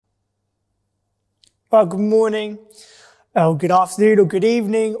Well, good morning, or good afternoon, or good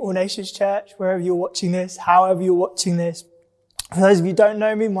evening, All Nations Church, wherever you're watching this, however you're watching this. For those of you who don't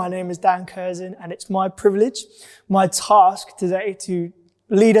know me, my name is Dan Curzon, and it's my privilege, my task today to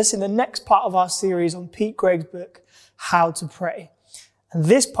lead us in the next part of our series on Pete Greig's book, How to Pray. And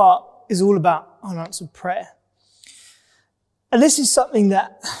this part is all about unanswered prayer. And this is something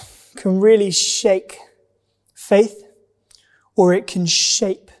that can really shake faith, or it can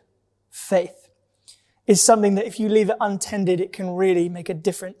shape faith. It's something that if you leave it untended, it can really make a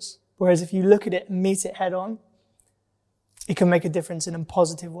difference. Whereas if you look at it and meet it head on, it can make a difference in a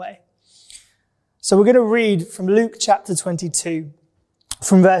positive way. So we're going to read from Luke chapter 22,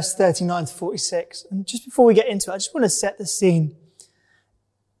 from verse 39 to 46. And just before we get into it, I just want to set the scene.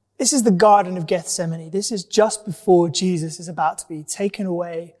 This is the Garden of Gethsemane. This is just before Jesus is about to be taken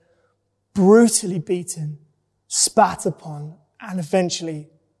away, brutally beaten, spat upon, and eventually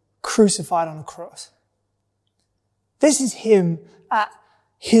crucified on a cross. This is him at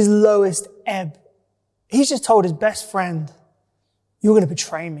his lowest ebb. He's just told his best friend, "You're going to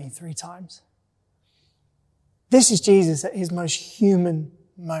betray me 3 times." This is Jesus at his most human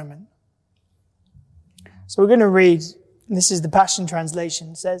moment. So we're going to read, and this is the Passion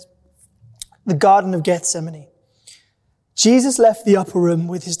Translation. It says, the Garden of Gethsemane. Jesus left the upper room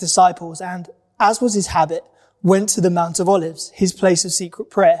with his disciples and, as was his habit, went to the Mount of Olives, his place of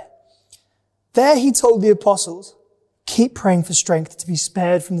secret prayer. There he told the apostles, "Keep praying for strength to be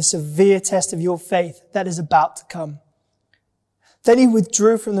spared from the severe test of your faith that is about to come." Then he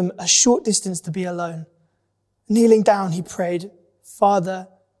withdrew from them a short distance to be alone. Kneeling down, he prayed, "Father,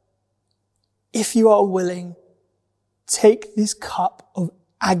 if you are willing, take this cup of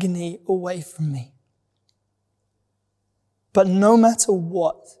agony away from me. But no matter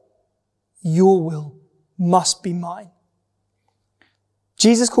what, your will must be mine."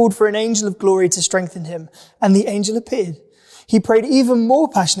 Jesus called for an angel of glory to strengthen him, and the angel appeared. He prayed even more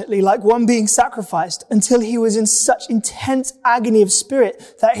passionately, like one being sacrificed, until he was in such intense agony of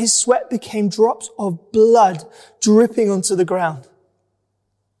spirit that his sweat became drops of blood dripping onto the ground.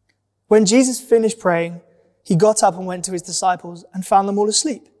 When Jesus finished praying, he got up and went to his disciples and found them all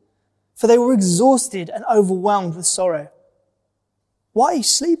asleep, for they were exhausted and overwhelmed with sorrow. "Why are you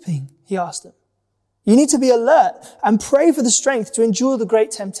sleeping?" he asked them. "You need to be alert and pray for the strength to endure the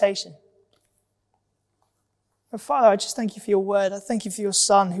great temptation." Oh, Father, I just thank you for your word. I thank you for your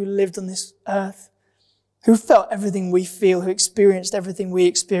Son who lived on this earth, who felt everything we feel, who experienced everything we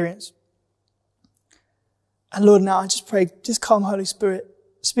experience. And Lord, now I just pray, just come, Holy Spirit,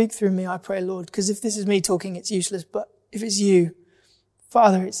 speak through me, I pray, Lord, because if this is me talking, it's useless. But if it's you,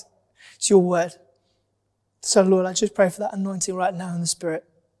 Father, it's your word. So Lord, I just pray for that anointing right now in the Spirit.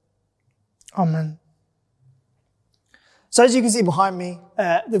 Amen. So as you can see behind me,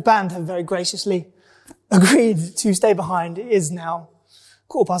 the band have very graciously agreed to stay behind. It is now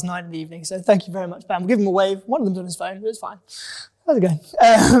 9:15 in the evening, so thank you very much, band. We'll give them a wave. One of them's on his phone, but it's fine. How's it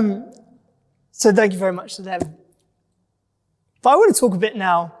going? So thank you very much to them. But I want to talk a bit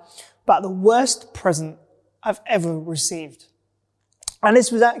now about the worst present I've ever received. And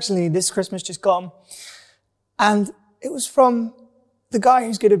this was actually this Christmas just gone. And it was from the guy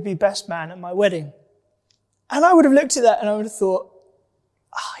who's going to be best man at my wedding. And I would have looked at that and I would have thought,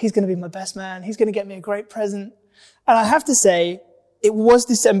 he's going to be my best man. He's going to get me a great present. And I have to say, it was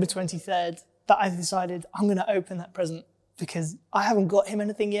December 23rd that I decided I'm going to open that present because I haven't got him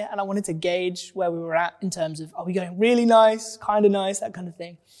anything yet. And I wanted to gauge where we were at in terms of, are we going really nice, kind of nice, that kind of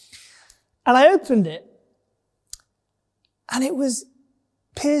thing. And I opened it. And it was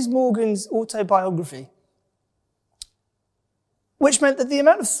Piers Morgan's autobiography, which meant that the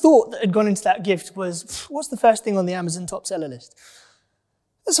amount of thought that had gone into that gift was, what's the first thing on the Amazon top seller list?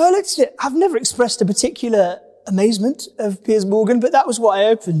 So I looked at it. I've never expressed a particular amazement of Piers Morgan, but that was what I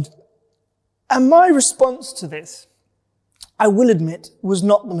opened. And my response to this, I will admit, was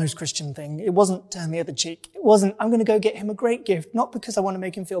not the most Christian thing. It wasn't turn the other cheek. It wasn't, I'm going to go get him a great gift, not because I want to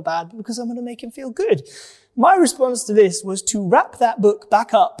make him feel bad, but because I want to make him feel good. My response to this was to wrap that book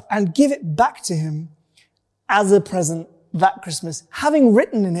back up and give it back to him as a present that Christmas, having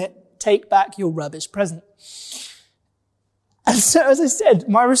written in it, "Take back your rubbish present." And so, as I said,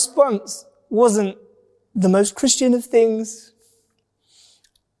 my response wasn't the most Christian of things.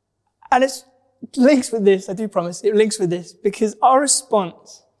 And it links with this, I do promise, it links with this, because our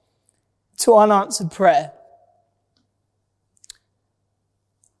response to unanswered prayer,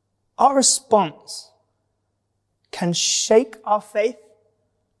 our response can shake our faith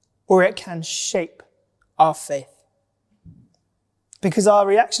or it can shape our faith. Because our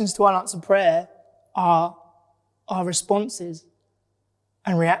reactions to unanswered prayer are our responses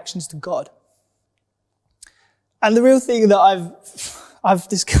and reactions to God. And the real thing that I've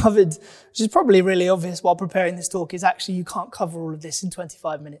discovered, which is probably really obvious while preparing this talk, is actually you can't cover all of this in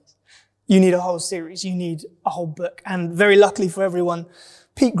 25 minutes. You need a whole series. You need a whole book. And very luckily for everyone,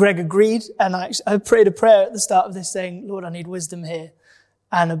 Pete Greig agreed. And I prayed a prayer at the start of this saying, Lord, I need wisdom here.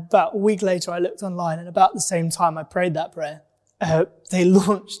 And about a week later, I looked online, and about the same time I prayed that prayer, they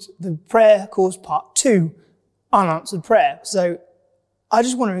launched the prayer course part 2, unanswered prayer. So I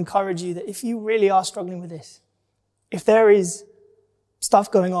just want to encourage you that if you really are struggling with this, if there is stuff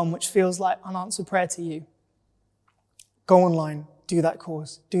going on which feels like unanswered prayer to you, go online, do that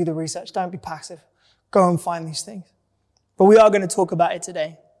course, do the research, don't be passive. Go and find these things. But we are going to talk about it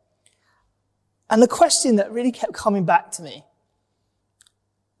today. And the question that really kept coming back to me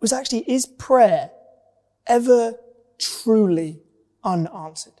was actually, is prayer ever truly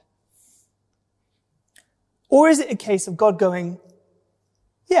unanswered? Or is it a case of God going,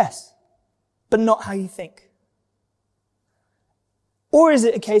 yes, but not how you think? Or is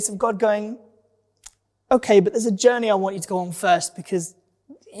it a case of God going, okay, but there's a journey I want you to go on first because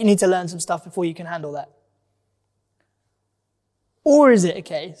you need to learn some stuff before you can handle that? Or is it a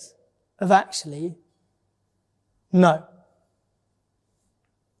case of actually, no?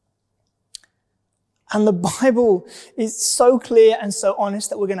 And the Bible is so clear and so honest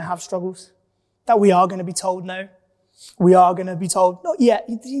that we're going to have struggles, that we are going to be told no. We are going to be told, not yet,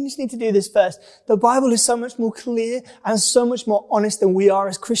 you just need to do this first. The Bible is so much more clear and so much more honest than we are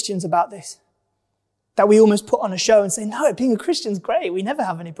as Christians about this. That we almost put on a show and say, no, being a Christian is great. We never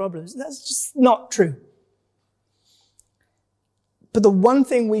have any problems. That's just not true. But the one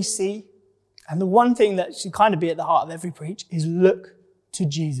thing we see, and the one thing that should kind of be at the heart of every preach, is look to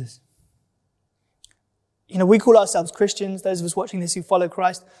Jesus. You know, we call ourselves Christians, those of us watching this who follow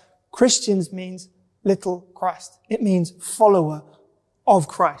Christ. Christians means little Christ. It means follower of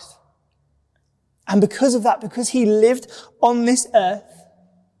Christ. And because of that, because he lived on this earth,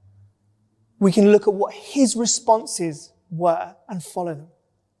 we can look at what his responses were and follow them.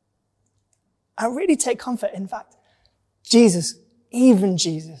 And really take comfort. In fact, Jesus, even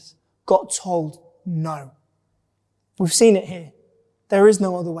Jesus, got told no. We've seen it here. There is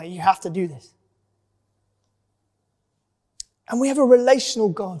no other way. You have to do this. And we have a relational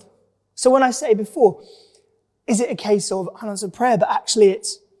God. So when I say before, is it a case of unanswered prayer? But actually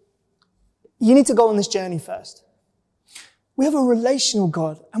it's, you need to go on this journey first. We have a relational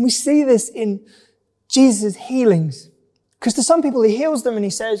God. And we see this in Jesus' healings. Because to some people he heals them and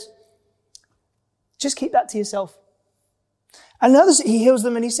he says, just keep that to yourself. And others he heals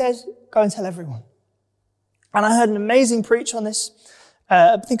them and he says, go and tell everyone. And I heard an amazing preach on this,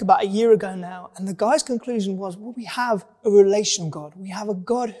 I think about a year ago now. And the guy's conclusion was, well, we have a relational God. We have a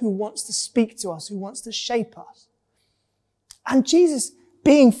God who wants to speak to us, who wants to shape us. And Jesus,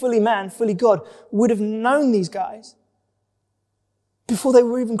 being fully man, fully God, would have known these guys. Before they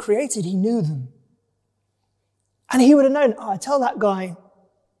were even created, he knew them. And he would have known, I tell that guy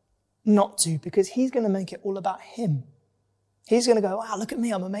not to, because he's going to make it all about him. He's going to go, wow, look at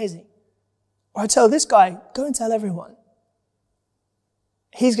me, I'm amazing. Or I tell this guy, go and tell everyone.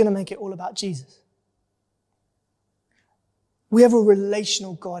 He's going to make it all about Jesus. We have a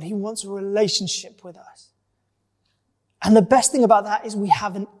relational God. He wants a relationship with us. And the best thing about that is we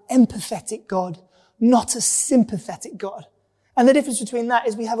have an empathetic God, not a sympathetic God. And the difference between that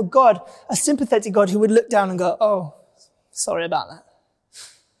is we have a sympathetic God who would look down and go, oh, sorry about that.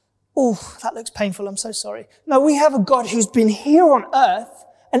 Oh, that looks painful. I'm so sorry. No, we have a God who's been here on earth,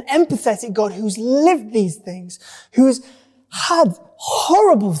 an empathetic God who's lived these things, who's had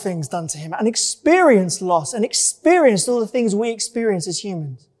horrible things done to him and experienced loss and experienced all the things we experience as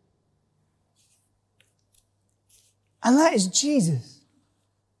humans. And that is Jesus.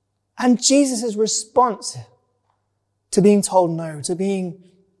 And Jesus' response to being told no, to being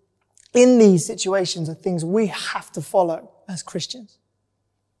in these situations are things we have to follow as Christians.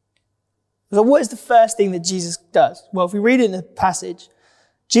 So what is the first thing that Jesus does? Well, if we read it in the passage,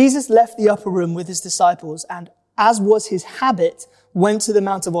 Jesus left the upper room with his disciples and, as was his habit, went to the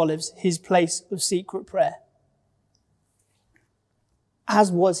Mount of Olives, his place of secret prayer.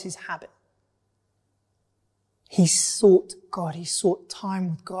 As was his habit. He sought God. He sought time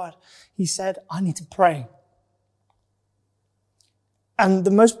with God. He said, I need to pray. And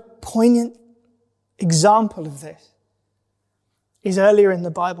the most poignant example of this is earlier in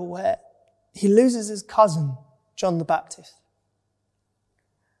the Bible where he loses his cousin, John the Baptist.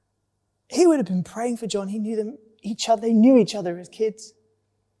 He would have been praying for John. He knew each other. They knew each other as kids.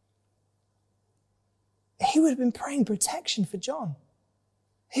 He would have been praying protection for John.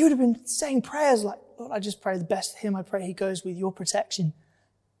 He would have been saying prayers like, Lord, I just pray the best for him. I pray he goes with your protection.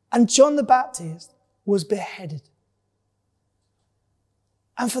 And John the Baptist was beheaded.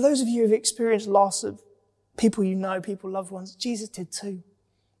 And for those of you who've experienced loss of people you know, people, loved ones, Jesus did too.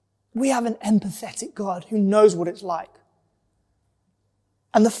 We have an empathetic God who knows what it's like.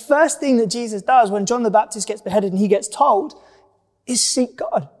 And the first thing that Jesus does when John the Baptist gets beheaded and he gets told is seek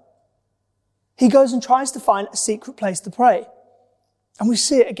God. He goes and tries to find a secret place to pray. And we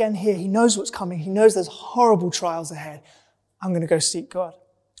see it again here. He knows what's coming. He knows there's horrible trials ahead. I'm going to go seek God.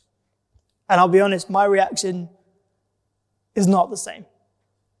 And I'll be honest, my reaction is not the same.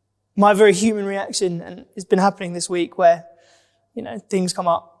 My very human reaction, and it's been happening this week where, things come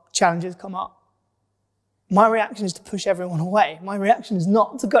up, challenges come up. My reaction is to push everyone away. My reaction is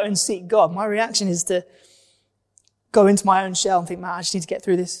not to go and seek God. My reaction is to go into my own shell and think, man, I just need to get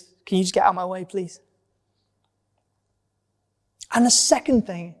through this. Can you just get out of my way, please? And the second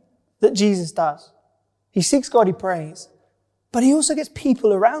thing that Jesus does, he seeks God, he prays, but he also gets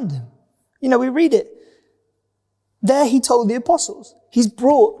people around him. We read it. There he told the apostles. He's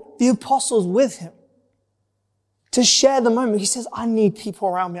brought the apostles with him to share the moment. He says, I need people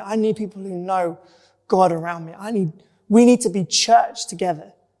around me. I need people who know God around me. We need to be church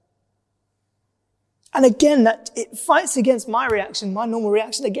together. And again, that it fights against my reaction. My normal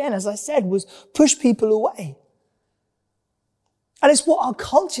reaction, again, as I said, was push people away. And it's what our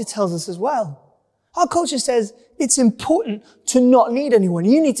culture tells us as well. Our culture says it's important to not need anyone.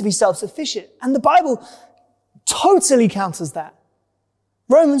 You need to be self-sufficient. And the Bible totally counters that.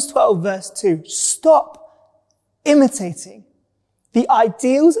 Romans 12 verse 2, stop imitating the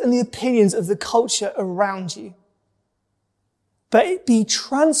ideals and the opinions of the culture around you, but be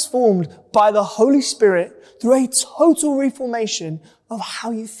transformed by the Holy Spirit through a total reformation of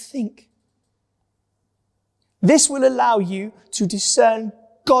how you think. This will allow you to discern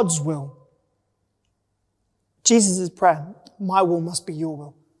God's will. Jesus' prayer, my will must be your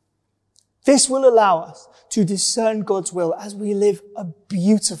will. This will allow us to discern God's will as we live a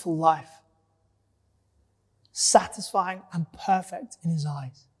beautiful life, satisfying and perfect in his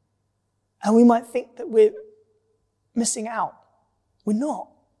eyes. And we might think that we're missing out. We're not.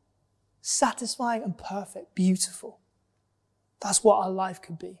 Satisfying and perfect, beautiful. That's what our life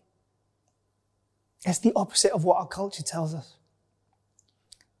could be. It's the opposite of what our culture tells us.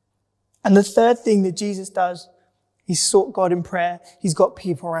 And the third thing that Jesus does, he sought God in prayer. He's got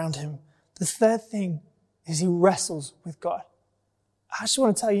people around him. The third thing is he wrestles with God. I just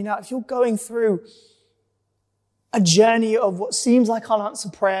want to tell you now, if you're going through a journey of what seems like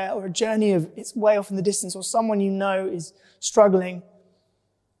unanswered prayer, or a journey of it's way off in the distance, or someone you know is struggling,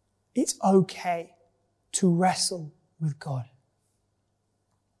 it's okay to wrestle with God.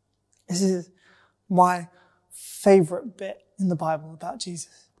 This is my favorite bit in the Bible about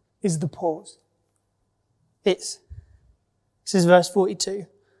Jesus, is the pause. This is verse 42.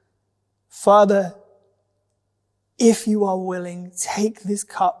 Father, if you are willing, take this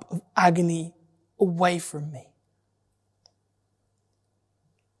cup of agony away from me.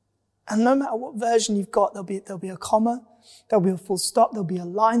 And no matter what version you've got, there'll be a comma, there'll be a full stop, there'll be a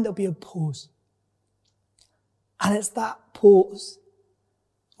line, there'll be a pause. And it's that pause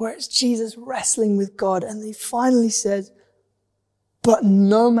where it's Jesus wrestling with God, and he finally says, but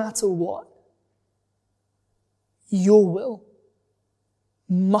no matter what, your will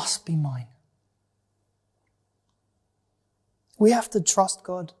must be mine. We have to trust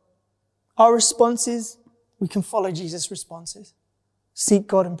God. Our responses, we can follow Jesus' responses. Seek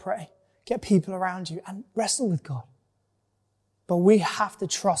God and pray. Get people around you and wrestle with God. But we have to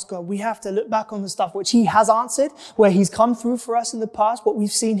trust God. We have to look back on the stuff which he has answered, where he's come through for us in the past, what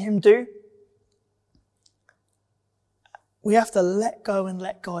we've seen him do. We have to let go and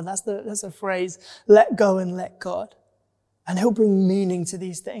let God. That's a phrase. Let go and let God. And he'll bring meaning to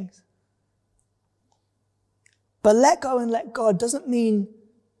these things. But let go and let God doesn't mean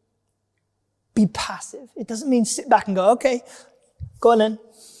be passive. It doesn't mean sit back and go, okay, go on then.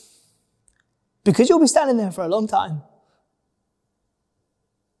 Because you'll be standing there for a long time.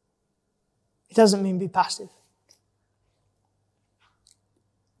 It doesn't mean be passive.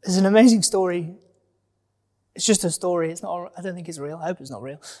 There's an amazing story. It's just a story. I don't think it's real. I hope it's not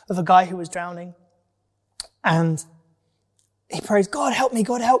real. Of a guy who was drowning. And he prays, God, help me,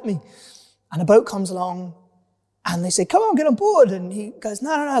 God, help me. And a boat comes along. And they say, come on, get on board. And he goes,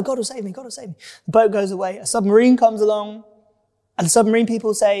 no, God will save me, God will save me. The boat goes away. A submarine comes along. And the submarine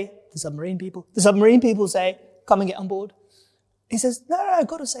people say, come and get on board. He says, no,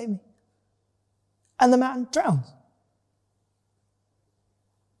 God will save me. And the man drowns.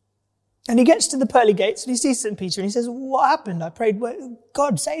 And he gets to the pearly gates and he sees St. Peter and he says, what happened? I prayed,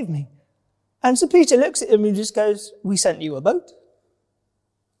 God save me. And St. Peter looks at him and just goes, we sent you a boat.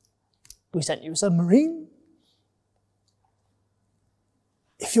 We sent you a submarine.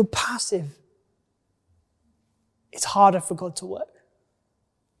 If you're passive, it's harder for God to work.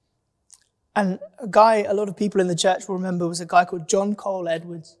 And a guy a lot of people in the church will remember was a guy called John Cole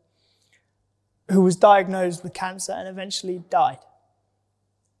Edwards, who was diagnosed with cancer and eventually died.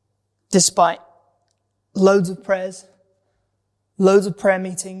 Despite loads of prayers, loads of prayer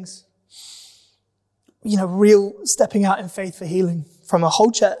meetings, real stepping out in faith for healing from a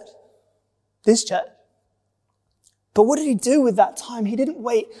whole church, this church. But what did he do with that time? He didn't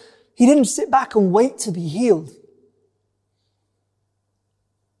wait. He didn't sit back and wait to be healed.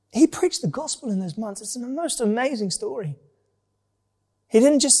 He preached the gospel in those months. It's the most amazing story. He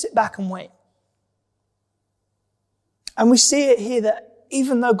didn't just sit back and wait. And we see it here that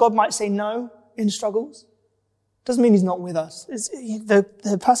even though God might say no in struggles, doesn't mean he's not with us.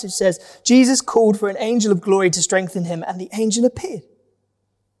 The passage says, Jesus called for an angel of glory to strengthen him, and the angel appeared.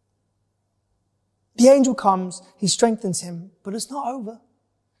 The angel comes, he strengthens him, but it's not over.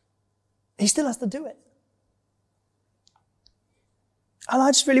 He still has to do it. And I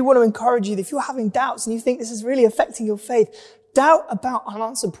just really want to encourage you that if you're having doubts and you think this is really affecting your faith, doubt about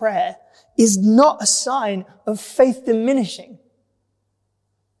unanswered prayer is not a sign of faith diminishing.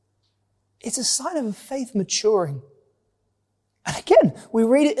 It's a sign of a faith maturing. And again, we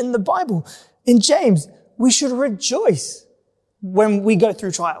read it in the Bible. In James, we should rejoice when we go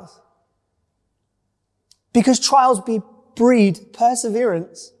through trials. Because trials breed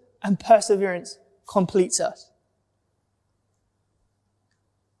perseverance, and perseverance completes us.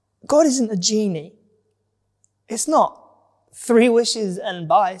 God isn't a genie. It's not 3 wishes and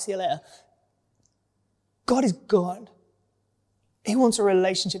bye, see you later. God is God. He wants a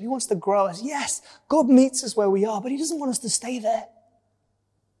relationship. He wants to grow us. Yes, God meets us where we are, but he doesn't want us to stay there.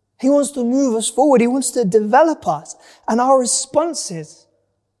 He wants to move us forward. He wants to develop us. And our responses,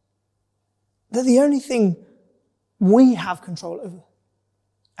 they're the only thing we have control over.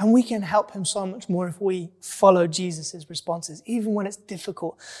 And we can help him so much more if we follow Jesus' responses, even when it's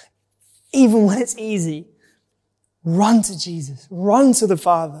difficult, even when it's easy. Run to Jesus. Run to the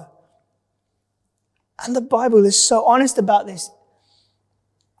Father. And the Bible is so honest about this.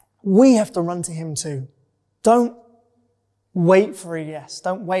 We have to run to him too. Don't wait for a yes.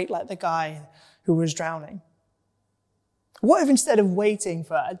 Don't wait like the guy who was drowning. What if instead of waiting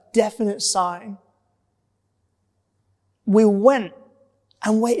for a definite sign, we went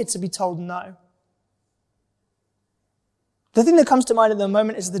and waited to be told no? The thing that comes to mind at the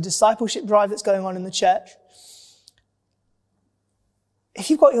moment is the discipleship drive that's going on in the church. If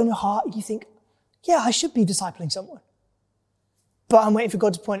you've got it on your heart, you think, yeah, I should be discipling someone. But I'm waiting for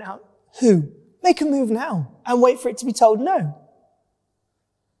God to point out who. Make a move now and wait for it to be told no.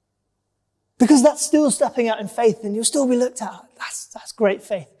 Because that's still stepping out in faith and you'll still be looked at. That's great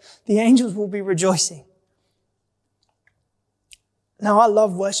faith. The angels will be rejoicing. Now, I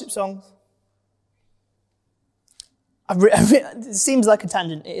love worship songs. It seems like a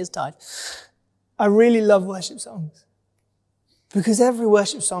tangent. It is tied. I really love worship songs because every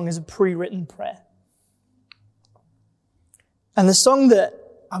worship song is a pre-written prayer. And the song that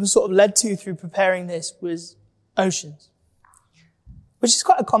I was sort of led to through preparing this was Oceans, which is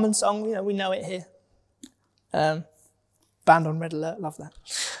quite a common song. We know it here. Band on Red Alert, love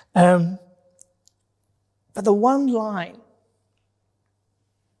that. But the one line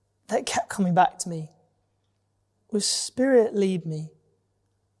that kept coming back to me was, Spirit, lead me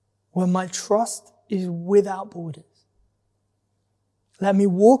where my trust is without borders. Let me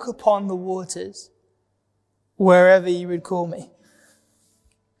walk upon the waters wherever you would call me.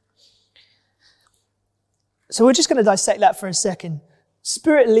 So we're just going to dissect that for a second.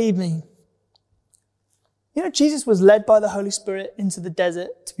 Spirit, lead me. Jesus was led by the Holy Spirit into the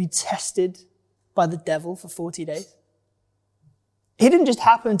desert to be tested by the devil for 40 days. He didn't just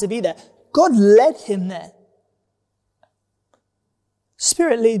happen to be there. God led him there.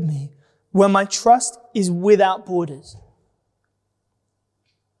 Spirit, lead me where my trust is without borders.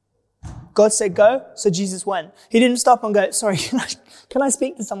 God said go, so Jesus went. He didn't stop and go, sorry, can I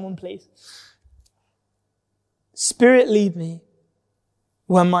speak to someone, please? Spirit, lead me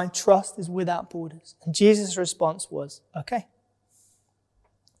where my trust is without borders. And Jesus' response was, okay.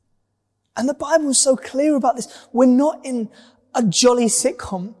 And the Bible is so clear about this. We're not in a jolly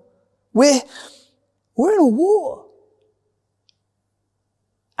sitcom. We're in a war.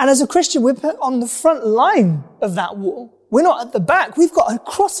 And as a Christian, we're put on the front line of that war. We're not at the back. We've got a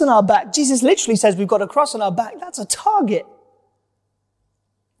cross on our back. Jesus literally says we've got a cross on our back. That's a target.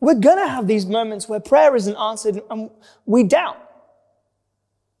 We're going to have these moments where prayer isn't answered and we doubt.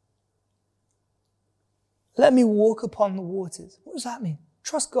 Let me walk upon the waters. What does that mean?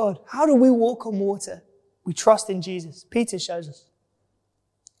 Trust God. How do we walk on water? We trust in Jesus. Peter shows us.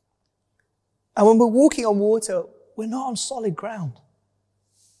 And when we're walking on water, we're not on solid ground.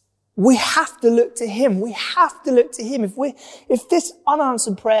 We have to look to him. We have to look to him. If this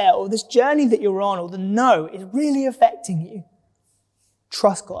unanswered prayer or this journey that you're on or the no is really affecting you,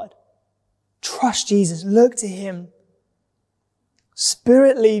 trust God. Trust Jesus. Look to him.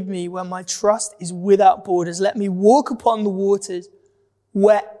 Spirit, lead me where my trust is without borders. Let me walk upon the waters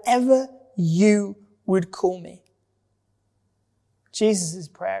wherever you would call me. Jesus'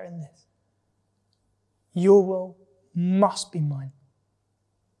 prayer in this. Your will must be mine.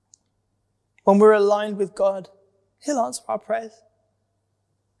 When we're aligned with God, he'll answer our prayers.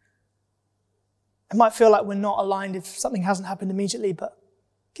 It might feel like we're not aligned if something hasn't happened immediately, but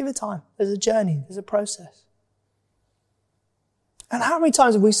give it time. There's a journey. There's a process. And how many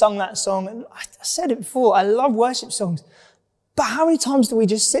times have we sung that song? And I said it before, I love worship songs. But how many times do we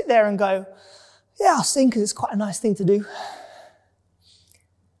just sit there and go, yeah, I'll sing because it's quite a nice thing to do.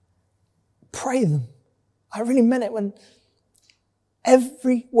 Pray them. I really meant it when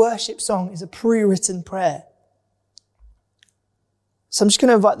every worship song is a pre-written prayer. So I'm just going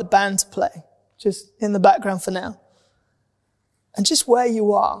to invite the band to play, just in the background for now. And just where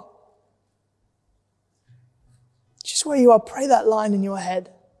you are, pray that line in your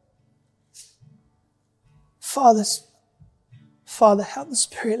head. Father, help the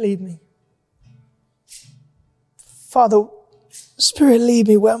Spirit lead me. Father, Spirit, lead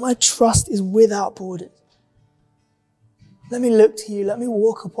me where my trust is without borders. Let me look to you. Let me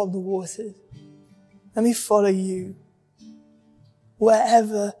walk upon the waters. Let me follow you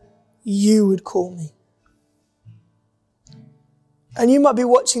wherever you would call me. And you might be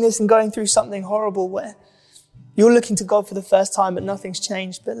watching this and going through something horrible where you're looking to God for the first time, but nothing's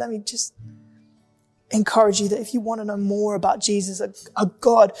changed. But let me just encourage you that if you want to know more about Jesus, a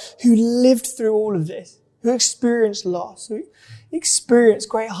God who lived through all of this, who experienced loss, who experienced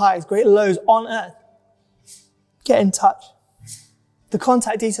great highs, great lows on earth, get in touch. The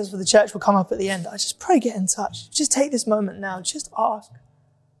contact details for the church will come up at the end. I just pray, get in touch. Just take this moment now. Just ask.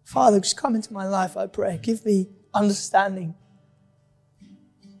 Father, just come into my life, I pray. Give me understanding.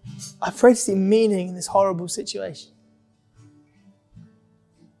 I pray to see meaning in this horrible situation.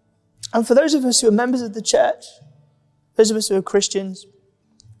 And for those of us who are members of the church, those of us who are Christians,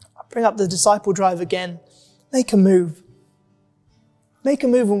 I bring up the disciple drive again. Make a move. Make a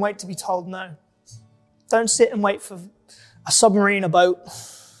move and wait to be told no. Don't sit and wait for a submarine, a boat.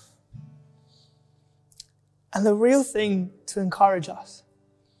 And the real thing to encourage us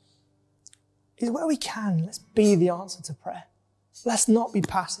is where we can, let's be the answer to prayer. Let's not be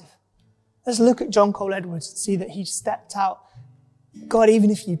passive. Let's look at John Cole Edwards and see that he stepped out. God,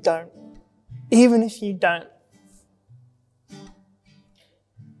 even if you don't,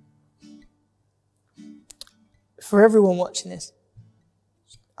 for everyone watching this,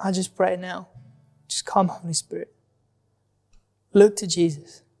 I just pray now, just come, Holy Spirit. Look to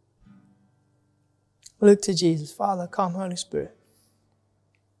Jesus. Look to Jesus. Father, come, Holy Spirit.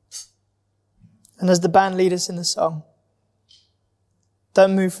 And as the band lead us in the song,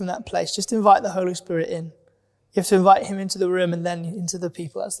 don't move from that place. Just invite the Holy Spirit in. You have to invite him into the room and then into the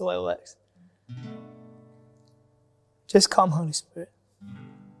people. That's the way it works. Just come, Holy Spirit.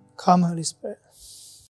 Come, Holy Spirit.